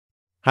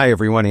Hi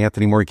everyone,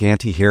 Anthony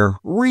Morganti here.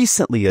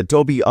 Recently,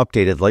 Adobe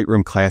updated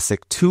Lightroom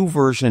Classic to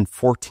version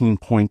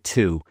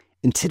 14.2.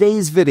 In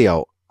today's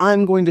video,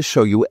 I'm going to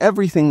show you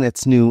everything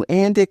that's new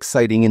and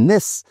exciting in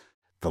this,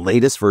 the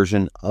latest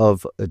version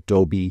of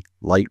Adobe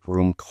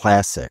Lightroom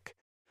Classic.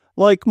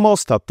 Like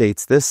most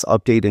updates, this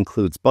update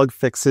includes bug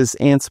fixes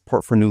and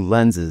support for new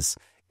lenses.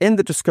 In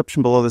the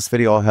description below this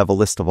video, I'll have a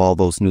list of all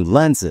those new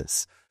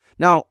lenses.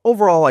 Now,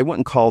 overall, I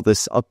wouldn't call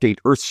this update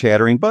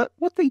earth-shattering, but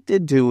what they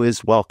did do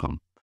is welcome.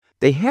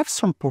 They have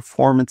some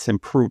performance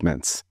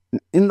improvements.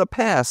 In the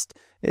past,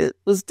 it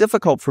was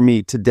difficult for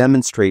me to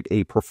demonstrate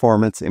a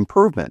performance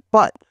improvement,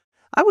 but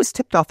I was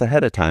tipped off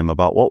ahead of time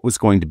about what was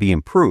going to be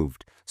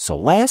improved. So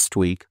last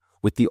week,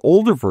 with the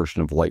older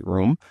version of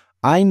Lightroom,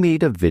 I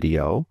made a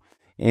video,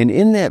 and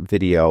in that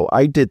video,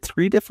 I did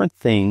 3 different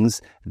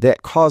things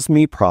that cause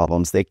me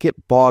problems that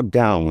get bogged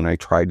down when I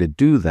try to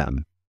do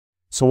them.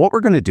 So what we're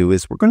going to do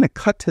is we're going to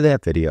cut to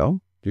that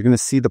video. You're going to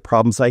see the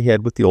problems I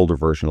had with the older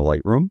version of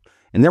Lightroom.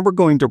 And then we're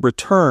going to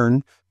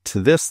return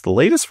to this, the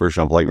latest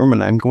version of Lightroom,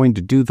 and I'm going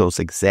to do those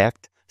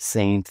exact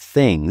same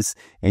things,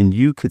 and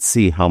you could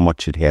see how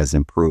much it has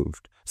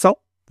improved. So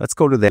let's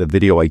go to that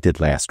video I did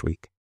last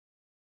week.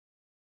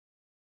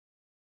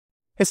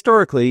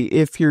 Historically,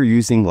 if you're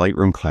using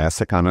Lightroom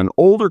Classic on an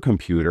older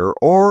computer,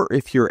 or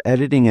if you're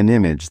editing an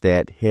image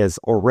that has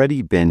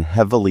already been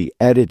heavily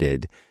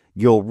edited,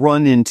 you'll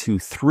run into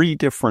 3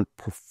 different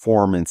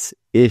performance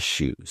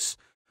issues.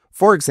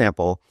 For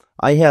example,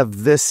 I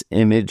have this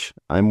image.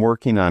 I'm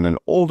working on an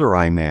older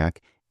iMac,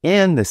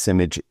 and this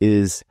image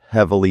is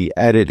heavily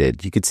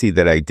edited. You can see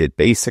that I did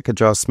basic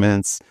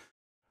adjustments.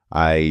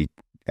 I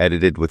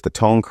edited with the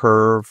tone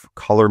curve,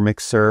 color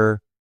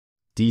mixer,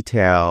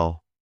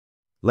 detail,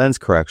 lens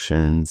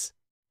corrections,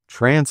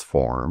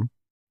 transform,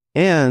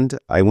 and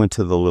I went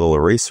to the little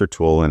eraser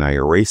tool and I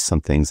erased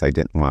some things I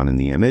didn't want in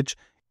the image.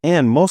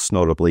 And most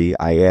notably,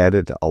 I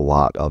added a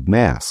lot of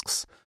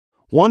masks.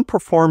 One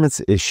performance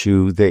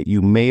issue that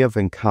you may have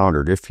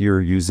encountered if you're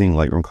using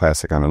Lightroom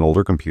Classic on an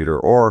older computer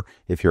or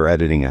if you're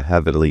editing a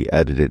heavily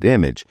edited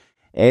image,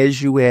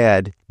 as you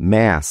add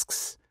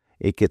masks,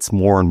 it gets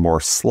more and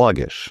more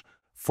sluggish.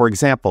 For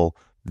example,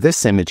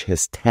 this image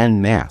has 10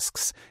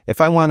 masks.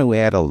 If I want to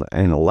add an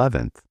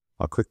 11th,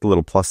 I'll click the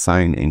little plus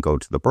sign and go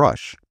to the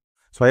brush.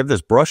 So I have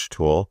this brush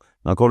tool,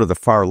 and I'll go to the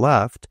far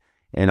left,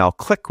 and I'll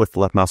click with the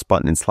left mouse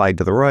button and slide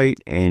to the right,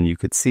 and you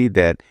could see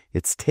that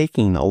it's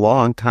taking a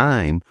long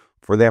time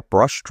for that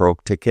brush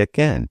stroke to kick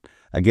in.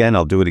 Again,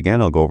 I'll do it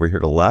again. I'll go over here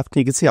to the left.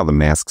 And you can see how the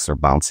masks are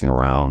bouncing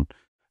around.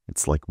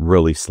 It's like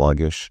really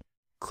sluggish.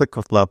 Click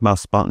with the left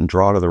mouse button,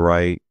 draw to the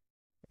right,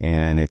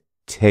 and it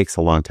takes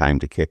a long time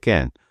to kick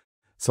in.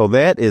 So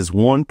that is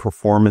one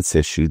performance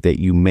issue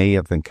that you may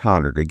have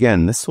encountered.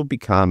 Again, this will be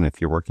common if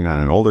you're working on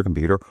an older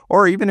computer,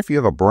 or even if you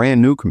have a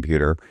brand new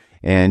computer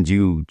and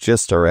you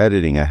just are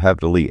editing a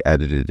heavily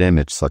edited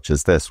image such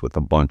as this with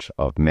a bunch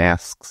of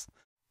masks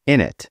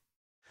in it.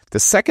 The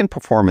second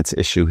performance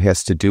issue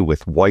has to do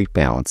with white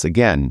balance.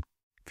 Again,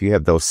 if you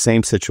have those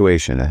same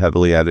situation, a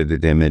heavily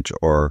edited image,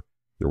 or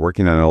you're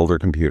working on an older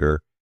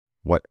computer,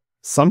 what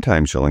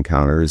sometimes you'll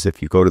encounter is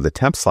if you go to the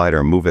temp slider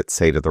and move it,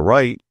 say, to the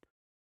right,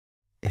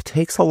 it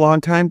takes a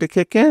long time to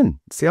kick in.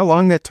 See how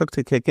long that took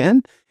to kick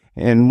in?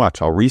 And watch,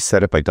 I'll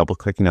reset it by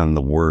double-clicking on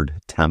the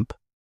word temp,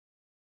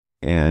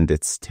 and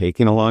it's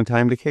taking a long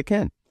time to kick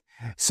in.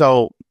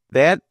 So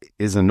that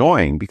is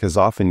annoying because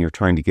often you're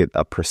trying to get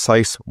a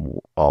precise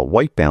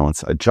white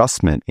balance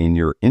adjustment and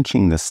you're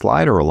inching the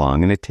slider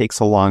along and it takes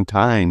a long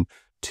time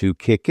to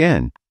kick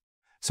in.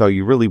 So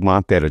you really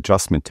want that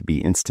adjustment to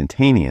be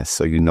instantaneous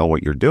so you know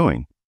what you're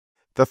doing.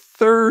 The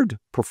third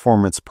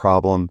performance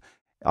problem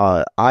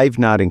I've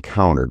not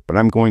encountered, but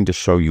I'm going to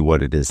show you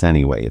what it is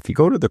anyway. If you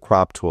go to the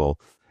crop tool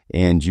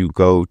and you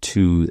go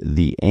to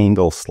the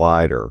angle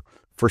slider,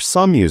 for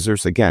some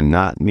users, again,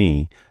 not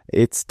me,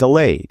 it's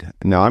delayed.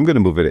 Now I'm going to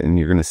move it and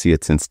you're going to see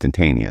it's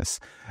instantaneous.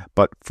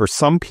 But for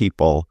some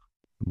people,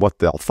 what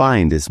they'll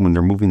find is when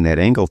they're moving that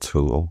angle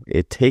tool,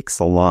 it takes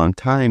a long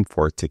time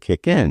for it to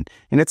kick in.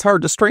 And it's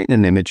hard to straighten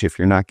an image if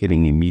you're not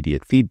getting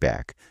immediate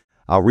feedback.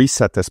 I'll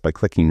reset this by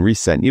clicking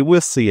reset, and you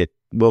will see it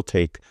will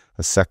take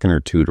a second or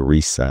two to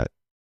reset.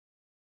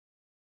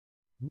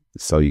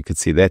 So you can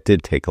see that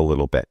did take a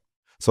little bit.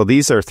 So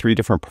these are 3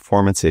 different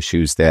performance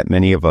issues that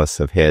many of us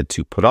have had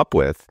to put up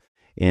with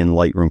in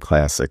Lightroom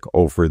Classic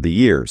over the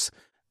years.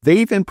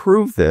 They've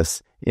improved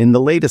this in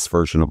the latest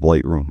version of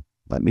Lightroom.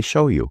 Let me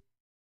show you.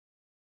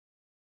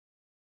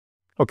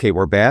 Okay,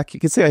 we're back.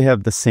 You can see I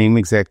have the same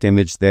exact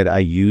image that I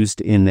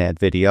used in that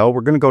video.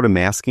 We're going to go to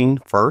masking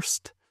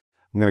first.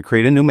 I'm going to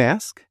create a new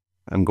mask.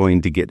 I'm going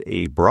to get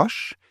a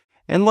brush.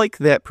 And like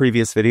that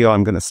previous video,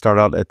 I'm going to start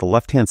out at the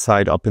left-hand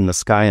side up in the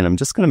sky, and I'm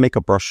just going to make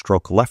a brush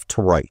stroke left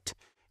to right.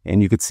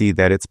 And you can see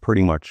that it's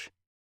pretty much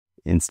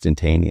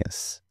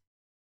instantaneous.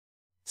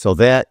 So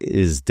that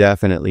is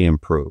definitely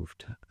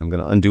improved. I'm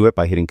going to undo it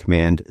by hitting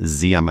Command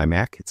Z on my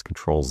Mac. It's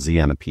Control Z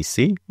on a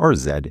PC, or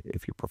Z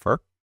if you prefer.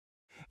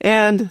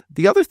 And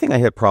the other thing I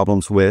had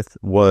problems with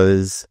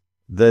was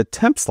the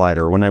temp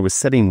slider, when I was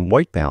setting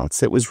white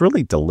balance, it was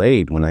really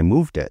delayed when I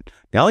moved it.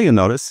 Now you'll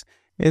notice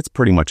it's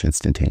pretty much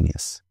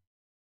instantaneous.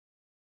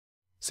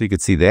 So you can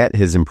see that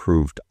has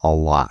improved a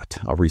lot.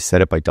 I'll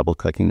reset it by double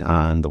clicking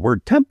on the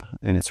word temp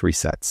and it's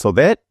reset. So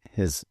that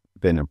has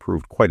been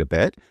improved quite a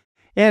bit.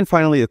 And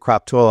finally, the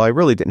crop tool. I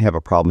really didn't have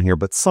a problem here,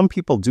 but some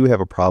people do have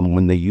a problem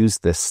when they use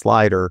this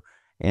slider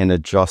and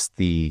adjust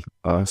the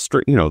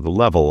the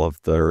level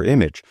of their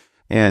image.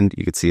 And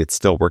you can see it's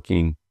still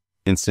working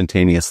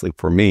instantaneously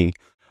for me.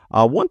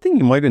 One thing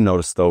you might have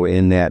noticed though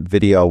in that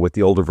video with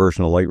the older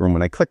version of Lightroom,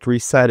 when I clicked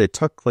reset, it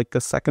took like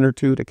a second or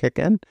two to kick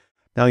in.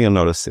 Now you'll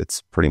notice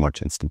it's pretty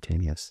much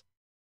instantaneous.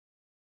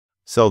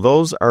 So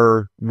those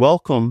are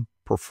welcome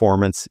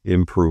performance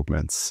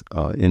improvements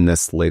in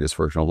this latest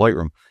version of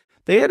Lightroom.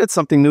 They added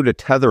something new to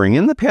tethering.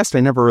 In the past, I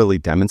never really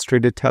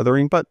demonstrated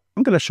tethering, but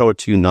I'm going to show it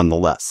to you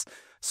nonetheless.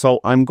 So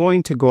I'm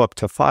going to go up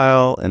to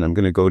File, and I'm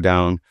going to go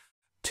down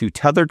to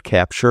Tethered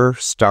Capture,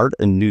 start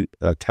a new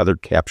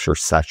Tethered Capture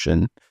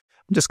session.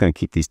 I'm just going to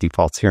keep these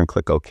defaults here and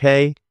click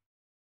OK.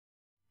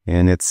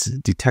 And it's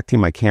detecting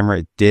my camera.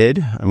 It did.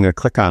 I'm going to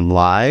click on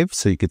Live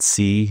so you could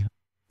see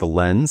the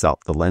lens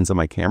of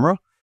my camera.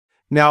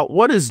 Now,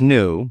 what is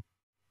new,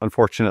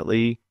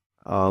 unfortunately,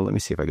 let me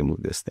see if I can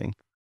move this thing.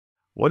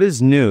 What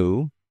is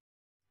new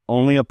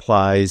only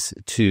applies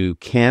to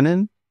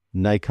Canon,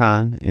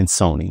 Nikon, and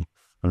Sony.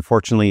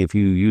 Unfortunately, if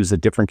you use a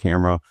different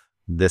camera,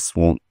 this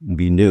won't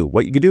be new.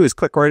 What you can do is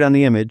click right on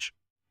the image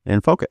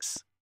and focus.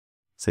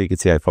 So you can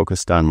see I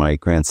focused on my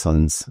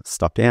grandson's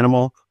stuffed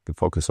animal. I can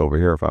focus over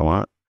here if I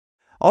want.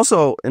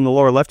 Also, in the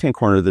lower left-hand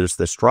corner, there's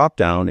this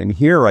drop-down, and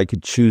here I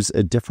could choose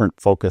a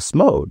different focus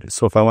mode.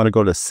 So if I want to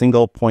go to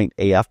single point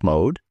AF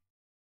mode,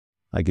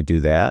 I could do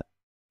that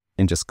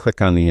and just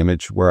click on the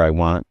image where I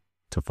want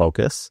to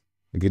focus.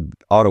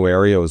 Auto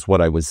area is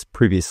what I was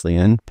previously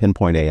in,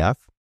 pinpoint AF.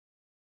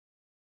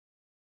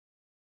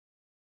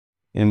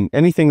 And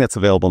anything that's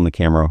available in the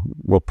camera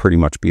will pretty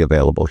much be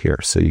available here.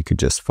 So you could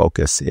just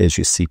focus as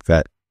you see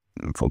fit,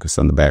 focus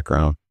on the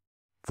background,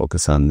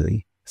 focus on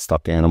the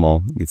stuffed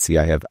animal. You can see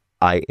I have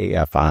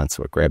IAF on,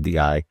 so it grabbed the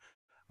eye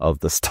of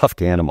the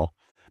stuffed animal.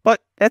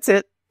 But that's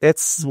it.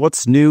 That's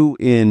what's new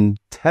in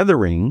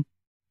tethering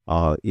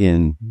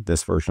in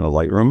this version of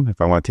Lightroom.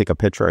 If I want to take a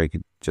picture, I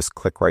could just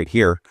click right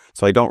here.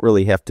 So I don't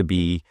really have to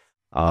be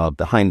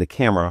behind the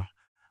camera.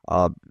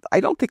 I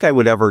don't think I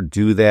would ever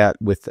do that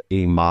with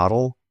a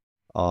model.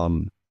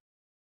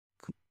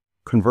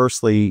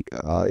 Conversely,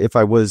 if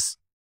I was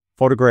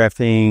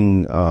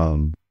photographing,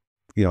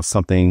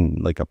 something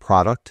like a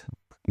product,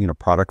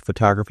 product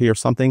photography or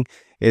something,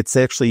 it's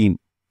actually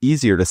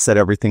easier to set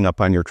everything up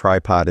on your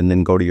tripod and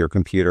then go to your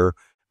computer,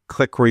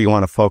 click where you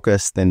want to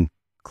focus, then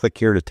click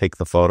here to take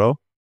the photo.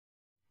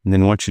 And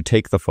then once you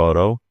take the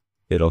photo,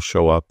 it'll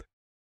show up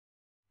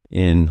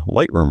in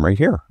Lightroom right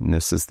here. And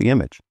this is the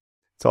image.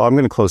 So I'm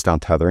going to close down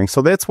tethering.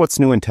 So that's what's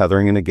new in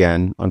tethering. And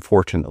again,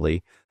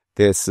 unfortunately,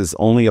 this is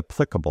only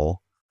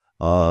applicable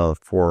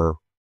for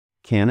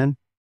Canon,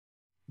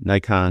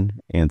 Nikon,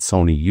 and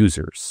Sony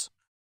users.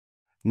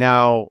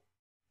 Now,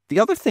 the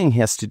other thing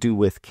has to do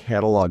with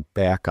catalog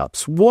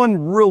backups. One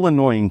real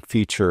annoying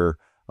feature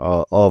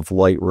of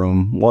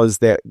Lightroom was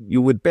that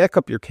you would back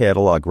up your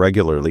catalog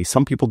regularly.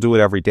 Some people do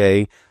it every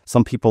day.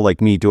 Some people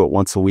like me do it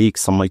once a week.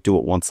 Some might do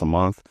it once a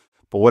month.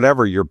 But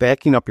whatever, you're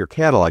backing up your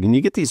catalog and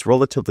you get these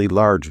relatively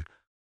large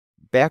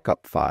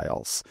backup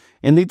files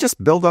and they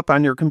just build up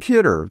on your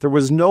computer. There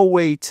was no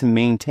way to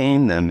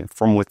maintain them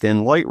from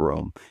within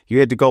Lightroom. You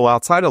had to go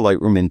outside of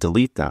Lightroom and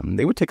delete them.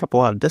 They would take up a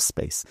lot of disk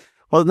space.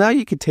 Well, now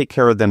you could take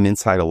care of them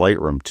inside of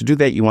Lightroom. To do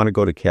that, you want to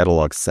go to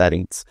Catalog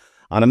Settings.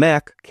 On a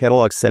Mac,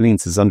 Catalog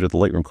Settings is under the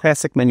Lightroom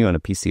Classic menu. On a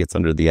PC, it's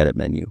under the Edit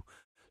menu.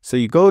 So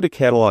you go to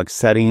Catalog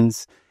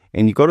Settings,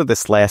 and you go to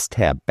this last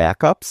tab,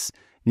 Backups.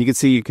 And you can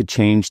see you could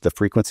change the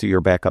frequency of your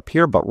backup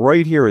here, but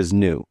right here is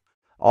new.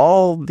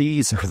 All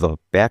these are the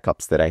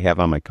backups that I have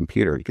on my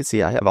computer. You can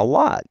see I have a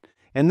lot.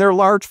 And they're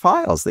large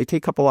files. They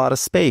take up a lot of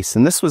space.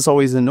 And this was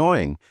always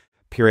annoying.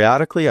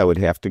 Periodically, I would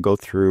have to go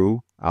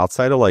through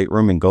outside of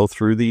Lightroom and go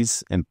through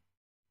these and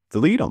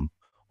delete them.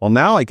 Well,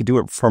 now I could do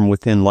it from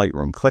within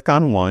Lightroom. Click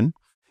on one.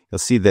 You'll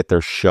see that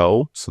there's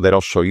show, so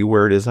that'll show you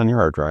where it is on your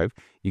hard drive.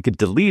 You could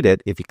delete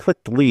it. If you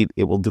click delete,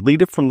 it will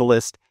delete it from the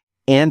list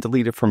and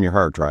delete it from your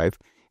hard drive.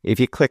 If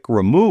you click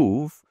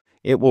remove,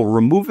 it will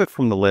remove it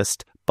from the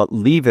list, but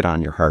leave it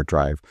on your hard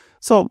drive.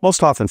 So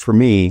most often for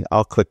me,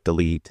 I'll click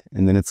delete,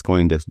 and then it's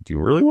going to, do you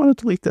really want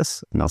to delete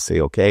this? And I'll say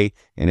okay,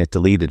 and it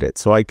deleted it.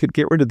 So I could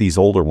get rid of these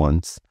older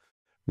ones.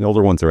 The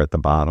older ones are at the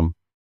bottom.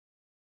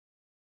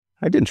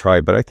 I didn't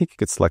try, but I think you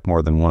could select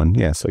more than one.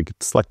 Yeah, so you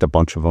could select a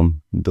bunch of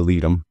them and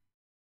delete them.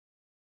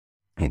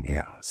 And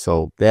yeah,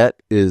 so that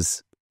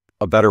is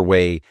a better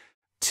way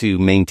to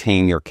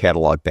maintain your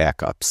catalog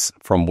backups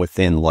from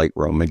within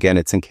Lightroom. Again,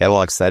 it's in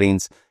Catalog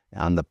Settings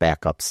on the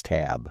Backups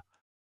tab.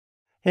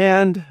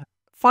 And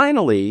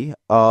finally,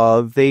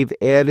 they've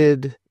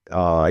added,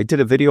 I did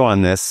a video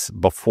on this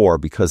before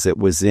because it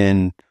was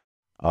in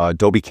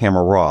Adobe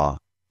Camera Raw,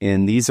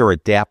 and these are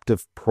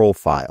adaptive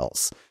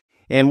profiles.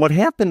 And what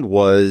happened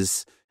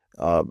was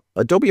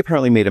Adobe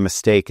apparently made a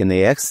mistake, and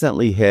they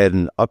accidentally had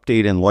an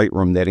update in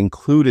Lightroom that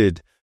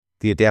included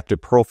the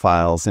adaptive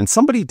profiles. And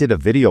somebody did a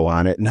video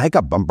on it, and I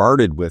got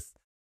bombarded with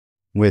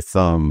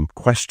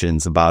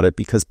questions about it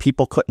because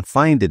people couldn't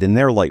find it in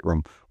their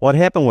Lightroom. What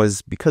happened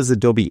was, because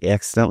Adobe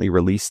accidentally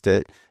released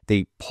it,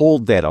 they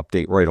pulled that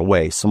update right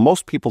away. So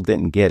most people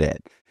didn't get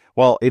it.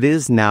 Well, it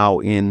is now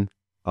in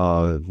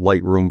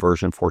Lightroom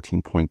version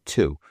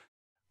 14.2.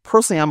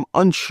 Personally, I'm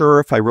unsure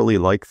if I really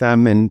like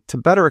them. And to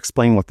better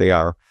explain what they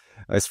are,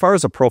 as far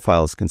as a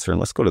profile is concerned,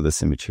 let's go to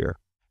this image here.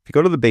 If you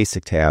go to the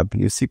Basic tab,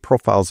 you see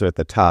profiles are at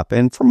the top.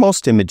 And for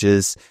most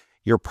images,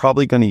 you're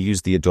probably going to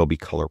use the Adobe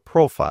Color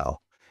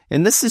Profile.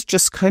 And this is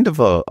just kind of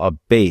a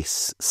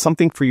base,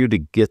 something for you to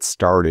get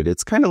started.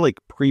 It's kind of like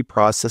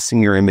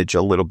pre-processing your image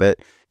a little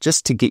bit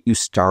just to get you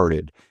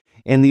started.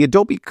 And the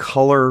Adobe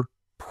Color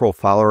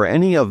Profile, or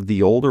any of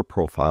the older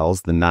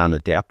profiles, the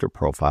non-adaptive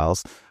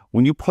profiles,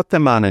 when you put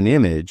them on an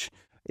image,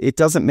 it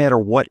doesn't matter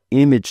what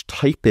image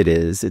type it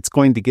is, it's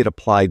going to get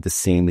applied the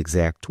same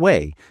exact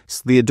way.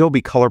 So the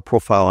Adobe Color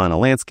Profile on a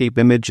landscape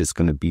image is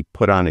going to be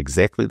put on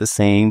exactly the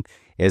same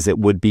as it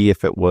would be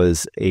if it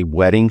was a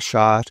wedding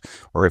shot,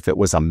 or if it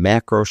was a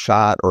macro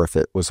shot, or if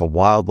it was a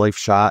wildlife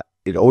shot.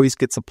 It always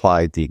gets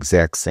applied the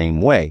exact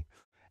same way.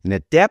 An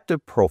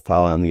adaptive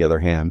profile, on the other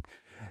hand,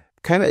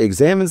 kind of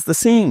examines the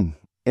scene,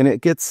 and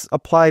it gets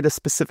applied a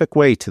specific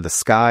way to the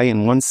sky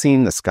in one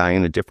scene, the sky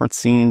in a different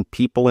scene,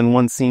 people in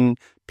one scene,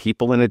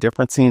 people in a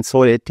different scene.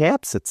 So it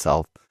adapts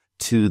itself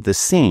to the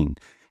scene.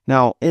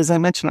 Now, as I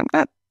mentioned, I'm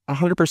not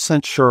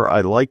 100% sure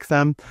I like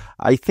them.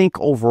 I think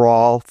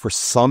overall, for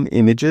some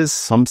images,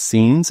 some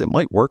scenes, it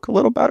might work a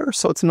little better.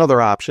 So it's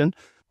another option.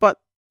 But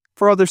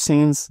for other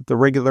scenes, the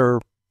regular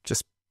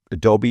just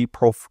Adobe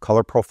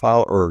Color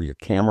Profile or your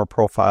camera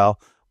profile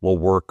will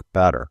work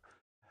better.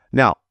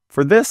 Now,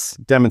 for this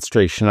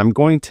demonstration, I'm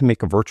going to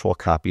make a virtual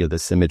copy of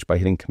this image by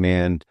hitting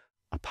Command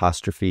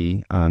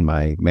apostrophe on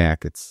my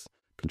Mac. It's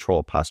Control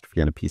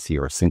apostrophe on a PC,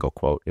 or a single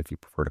quote if you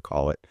prefer to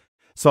call it.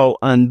 So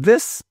on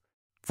this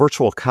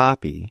virtual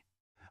copy,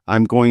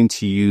 I'm going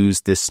to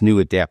use this new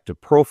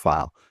adaptive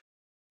profile.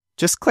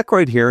 Just click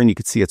right here and you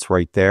can see it's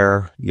right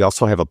there. You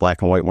also have a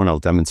black and white one. I'll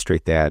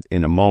demonstrate that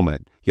in a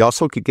moment. You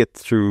also could get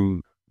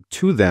through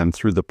to them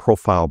through the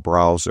profile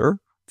browser.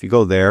 If you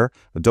go there,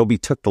 Adobe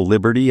took the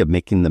liberty of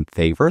making them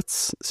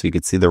favorites. So you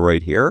can see they're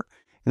right here.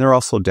 And they're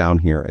also down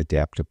here,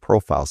 adaptive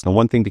profiles. Now,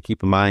 one thing to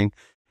keep in mind,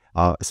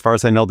 as far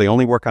as I know, they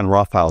only work on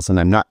RAW files, and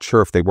I'm not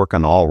sure if they work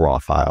on all RAW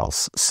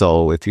files.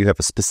 So if you have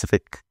a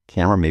specific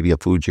camera, maybe a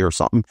Fuji or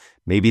something,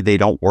 maybe they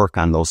don't work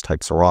on those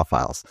types of RAW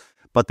files.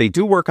 But they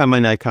do work on my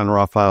Nikon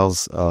RAW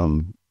files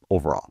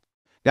overall.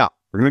 Now,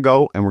 we're going to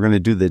go and we're going to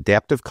do the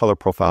adaptive color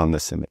profile in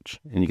this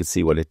image, and you can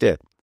see what it did.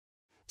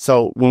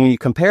 So when we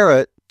compare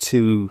it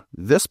to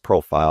this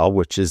profile,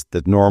 which is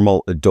the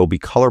normal Adobe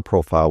Color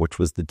Profile, which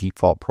was the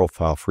default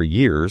profile for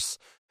years,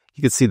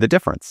 you can see the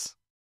difference.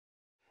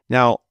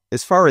 Now,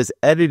 as far as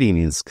editing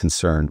is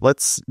concerned,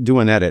 let's do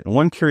an edit.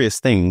 One curious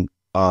thing,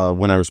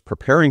 when I was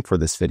preparing for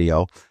this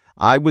video,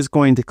 I was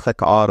going to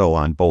click auto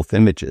on both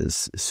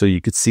images so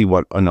you could see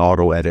what an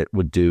auto edit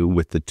would do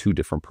with the two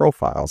different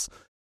profiles.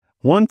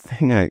 One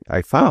thing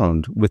I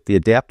found with the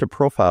adaptive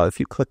profile, if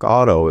you click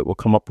auto, it will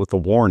come up with a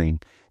warning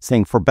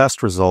saying, for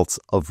best results,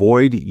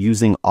 avoid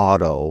using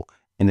auto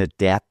and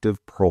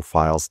adaptive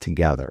profiles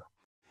together.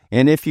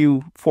 And if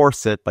you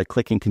force it by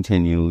clicking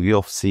continue,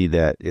 you'll see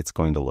that it's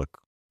going to look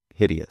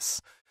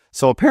hideous.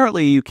 So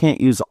apparently you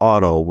can't use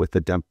auto with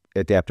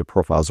adaptive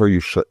profiles, or you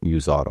shouldn't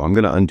use auto. I'm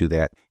going to undo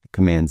that,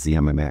 Command Z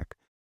on my Mac.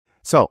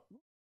 So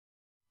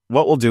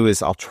what we'll do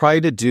is I'll try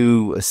to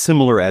do a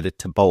similar edit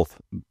to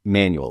both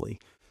manually.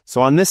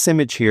 So on this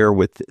image here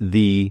with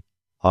the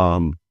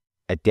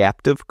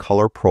adaptive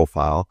color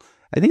profile,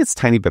 I think it's a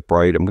tiny bit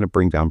bright. I'm going to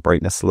bring down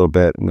brightness a little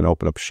bit. I'm going to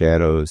open up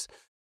shadows,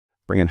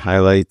 bring in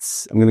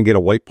highlights. I'm going to get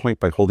a white point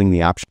by holding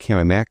the Option key on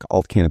my Mac,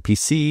 Alt key on a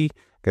PC,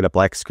 get a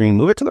black screen,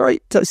 move it to the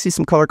right till I see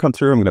some color come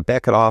through. I'm going to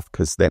back it off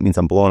because that means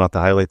I'm blowing out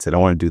the highlights. I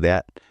don't want to do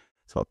that.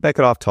 So I'll back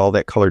it off till all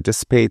that color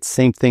dissipates.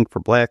 Same thing for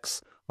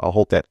blacks. I'll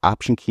hold that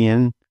Option key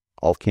in,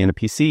 Alt key on a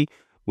PC,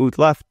 move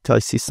left till I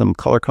see some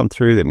color come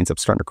through. That means I'm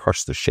starting to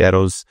crush the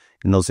shadows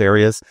in those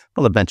areas.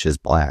 Well, the bench is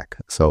black,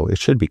 so it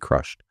should be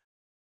crushed.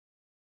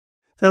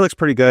 That looks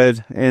pretty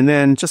good. And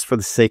then just for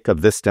the sake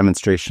of this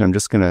demonstration, I'm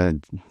just going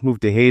to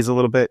move the haze a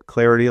little bit,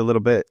 clarity a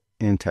little bit,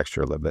 and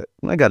texture a little bit.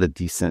 And I got a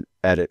decent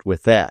edit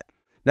with that.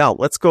 Now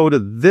let's go to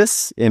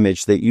this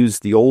image that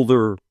used the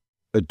older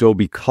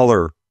Adobe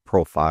Color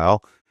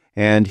Profile.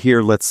 And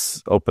here,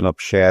 let's open up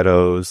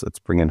shadows. Let's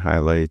bring in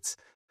highlights.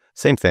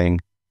 Same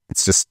thing.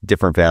 It's just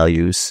different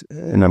values.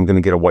 And I'm going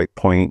to get a white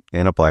point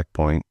and a black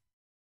point.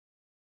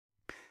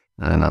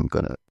 And I'm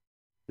going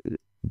to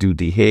do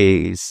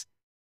dehaze,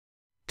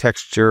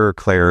 texture,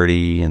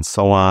 clarity, and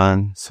so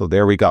on. So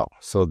there we go.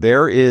 So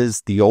there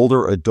is the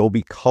older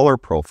Adobe Color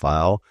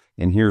Profile,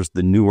 and here's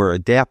the newer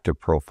adaptive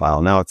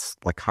profile. Now it's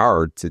like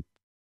hard to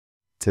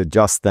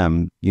adjust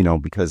them,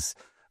 because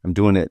I'm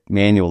doing it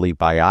manually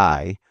by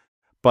eye.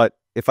 But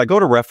if I go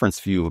to reference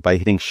view by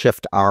hitting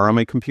Shift R on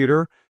my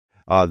computer,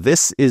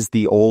 this is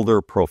the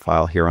older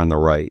profile here on the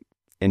right.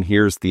 And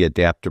here's the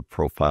adaptive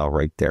profile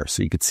right there.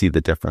 So you can see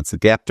the difference.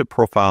 Adaptive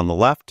profile on the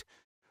left,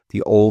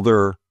 the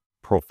older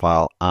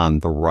profile on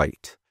the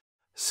right.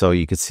 So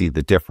you can see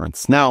the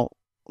difference. Now,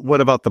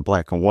 what about the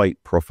black and white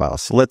profile?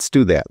 So let's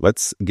do that.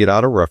 Let's get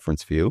out of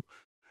reference view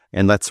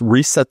and let's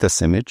reset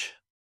this image.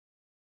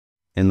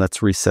 And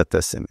let's reset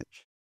this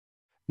image.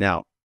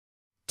 Now,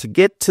 to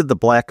get to the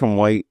black and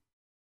white,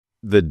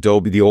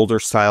 the older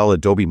style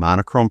Adobe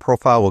monochrome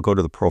profile, we'll go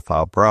to the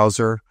profile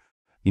browser.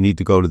 You need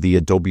to go to the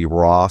Adobe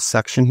RAW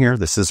section here.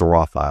 This is a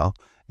RAW file.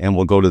 And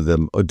we'll go to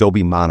the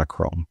Adobe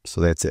monochrome. So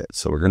that's it.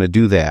 So we're going to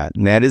do that.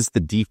 And that is the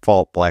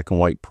default black and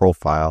white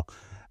profile.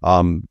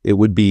 It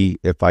would be,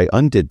 if I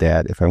undid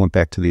that, if I went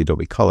back to the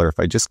Adobe color, if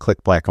I just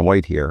click black and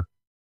white here,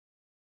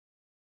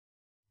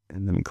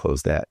 and let me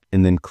close that,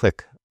 and then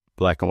click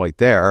black and white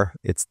there,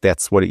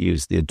 that's what it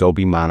used, the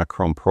Adobe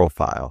monochrome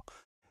profile.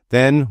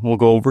 Then we'll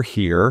go over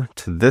here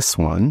to this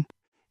one.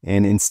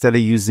 And instead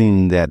of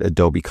using that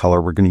Adobe color,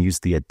 we're going to use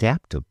the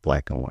adaptive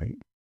black and white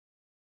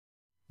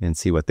and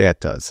see what that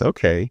does.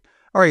 Okay.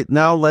 All right.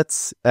 Now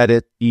let's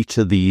edit each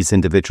of these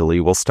individually.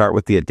 We'll start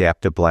with the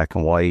adaptive black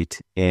and white,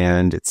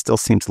 and it still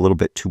seems a little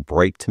bit too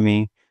bright to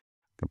me.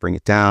 I'll bring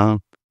it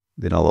down.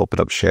 Then I'll open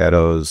up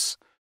shadows,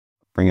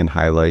 bring in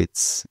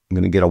highlights. I'm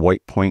going to get a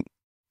white point,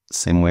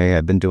 same way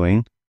I've been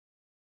doing.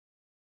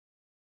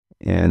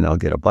 And I'll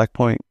get a black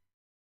point.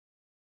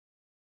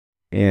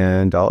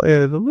 And I'll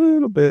add a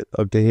little bit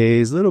of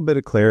dehaze, a little bit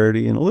of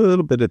clarity, and a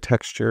little bit of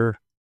texture.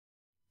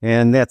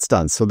 And that's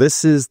done. So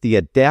this is the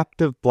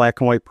adaptive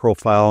black and white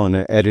profile in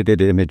an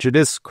edited image. It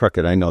is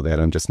crooked. I know that.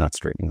 I'm just not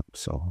straightening up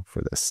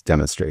for this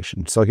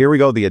demonstration. So here we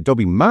go, the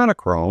Adobe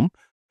monochrome.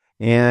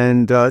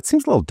 And it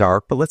seems a little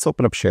dark, but let's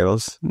open up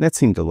shadows. And that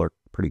seemed to look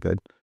pretty good.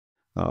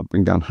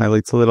 Bring down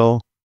highlights a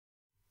little.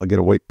 I'll get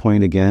a white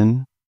point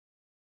again.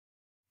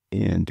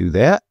 And do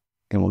that.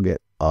 And we'll get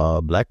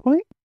a black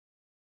point.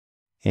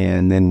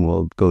 And then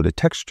we'll go to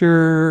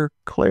texture,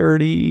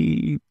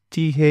 clarity,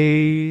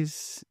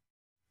 dehaze,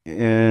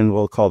 and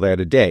we'll call that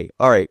a day.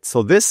 All right,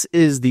 so this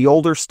is the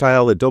older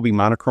style Adobe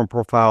monochrome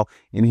profile,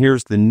 and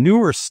here's the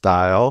newer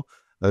style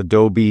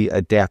Adobe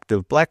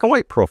adaptive black and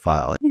white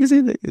profile. You can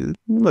see they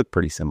look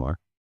pretty similar.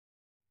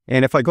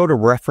 And if I go to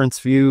reference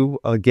view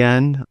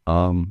again,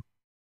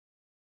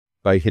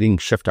 by hitting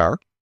Shift R,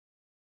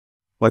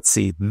 let's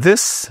see,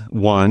 this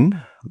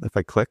one, if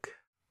I click,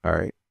 all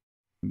right,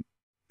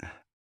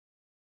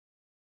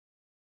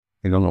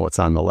 I don't know what's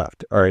on the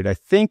left. All right, I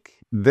think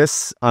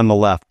this on the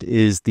left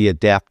is the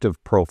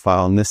adaptive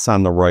profile, and this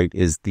on the right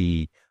is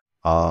the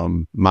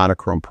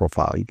monochrome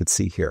profile. You can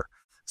see here.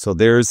 So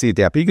there's the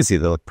adaptive. You can see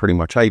they look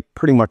I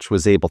pretty much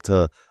was able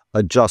to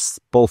adjust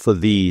both of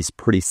these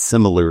pretty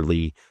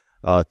similarly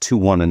to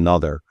one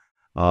another.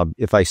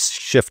 If I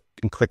shift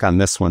and click on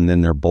this one, then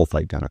they're both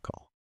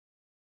identical.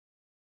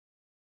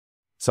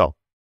 So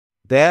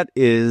that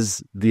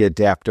is the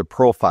adaptive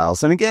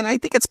profiles. And again, I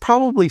think it's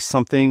probably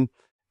something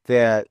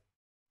that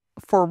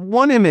for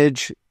one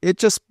image, it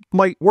just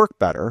might work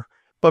better.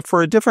 But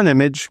for a different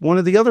image, one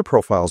of the other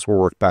profiles will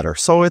work better.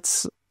 So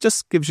it's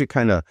just gives you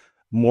kind of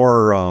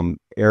more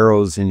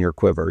arrows in your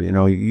quiver. You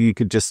know, you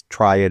could just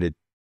try it,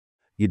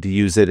 you'd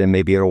use it, and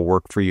maybe it'll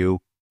work for you.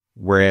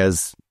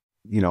 Whereas,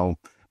 you know,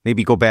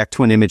 maybe go back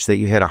to an image that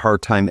you had a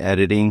hard time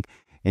editing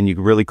and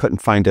you really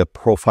couldn't find a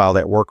profile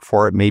that worked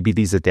for it. Maybe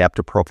these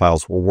adaptive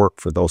profiles will work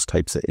for those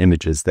types of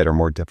images that are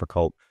more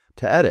difficult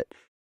to edit.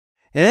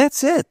 And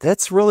that's it.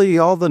 That's really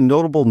all the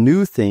notable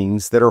new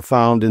things that are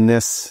found in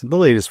the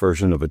latest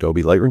version of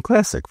Adobe Lightroom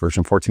Classic,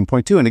 version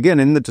 14.2. And again,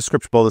 in the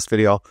description below this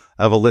video,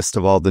 I have a list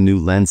of all the new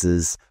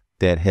lenses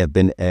that have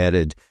been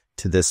added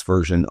to this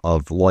version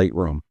of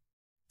Lightroom.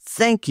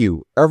 Thank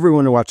you,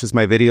 everyone who watches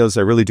my videos.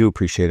 I really do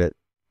appreciate it.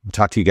 I'll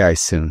talk to you guys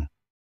soon.